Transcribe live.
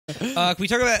Can we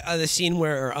talk about the scene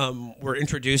where we're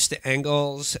introduced to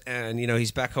Engels, and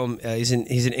he's back home. He's in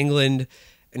England,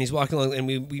 and he's walking along, and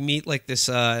we meet like this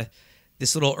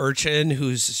little urchin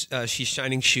who's she's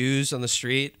shining shoes on the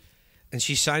street. And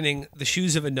she's signing the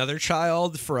shoes of another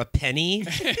child for a penny.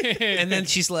 And then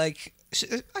she's like,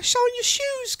 I'm showing you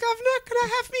shoes, governor. Can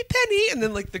I have me penny? And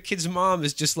then like the kid's mom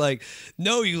is just like,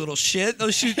 no, you little shit.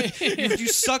 Those shoes, you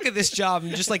suck at this job.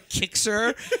 And just like kicks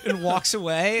her and walks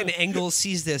away. And Engels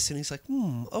sees this and he's like,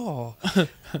 oh,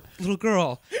 little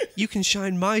girl, you can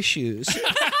shine my shoes.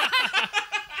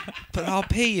 But I'll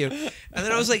pay you. And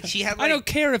then I was like, she had like, I don't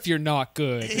care if you're not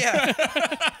good. Yeah.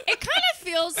 It kind of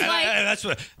feels like that's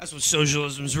what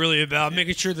socialism is really about,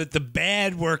 making sure that the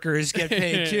bad workers get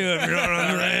paid too.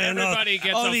 Everybody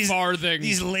gets a farthing.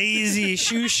 These lazy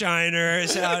shoe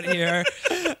shiners out here.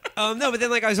 No, but then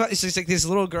like it's just like this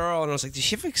little girl, and I was like, does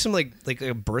she have like some like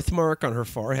a birthmark on her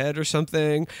forehead or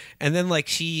something? And then like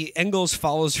Engels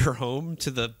follows her home to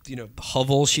the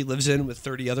hovel she lives in with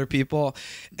 30 other people,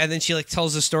 and then she like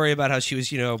tells a story about how she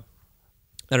was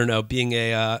I don't know, being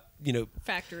a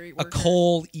factory worker. A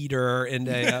coal eater and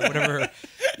a whatever,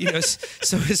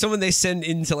 so someone they send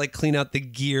in to like clean out the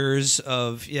gears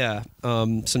of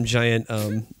some giant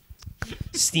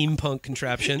steampunk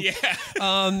contraption.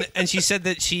 Yeah. And she said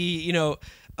that she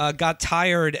got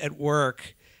tired at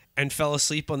work and fell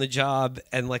asleep on the job,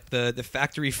 and like the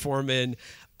factory foreman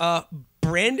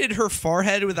branded her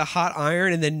forehead with a hot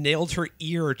iron and then nailed her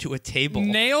ear to a table.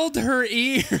 Nailed her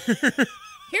ear.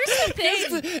 Here's the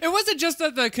thing. It wasn't just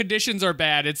that the conditions are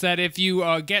bad. It's that if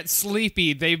you get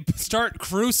sleepy, they start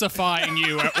crucifying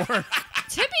you at work.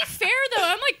 To be fair, though,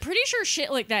 I'm like pretty sure shit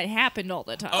like that happened all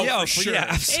the time. Oh, Yeah, for sure. yeah,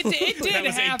 absolutely. It did That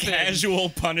was happen. a casual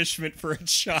punishment for a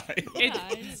child.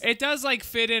 It does like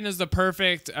fit in as the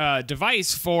perfect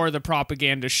device for the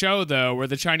propaganda show, though, where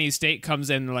the Chinese state comes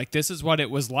in and like, this is what it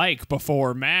was like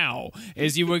before Mao,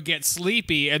 is you would get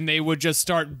sleepy and they would just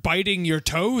start biting your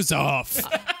toes off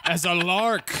as a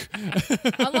lark.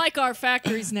 Unlike our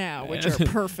factories now, which are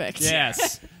perfect.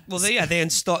 Yes. Well, they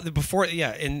installed before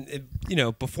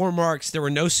before Marx there were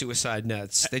no suicide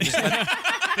nets. They just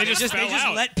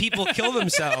let people kill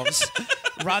themselves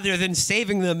rather than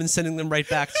saving them and sending them right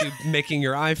back to making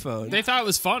your iPhone. They thought it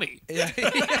was funny. Yeah.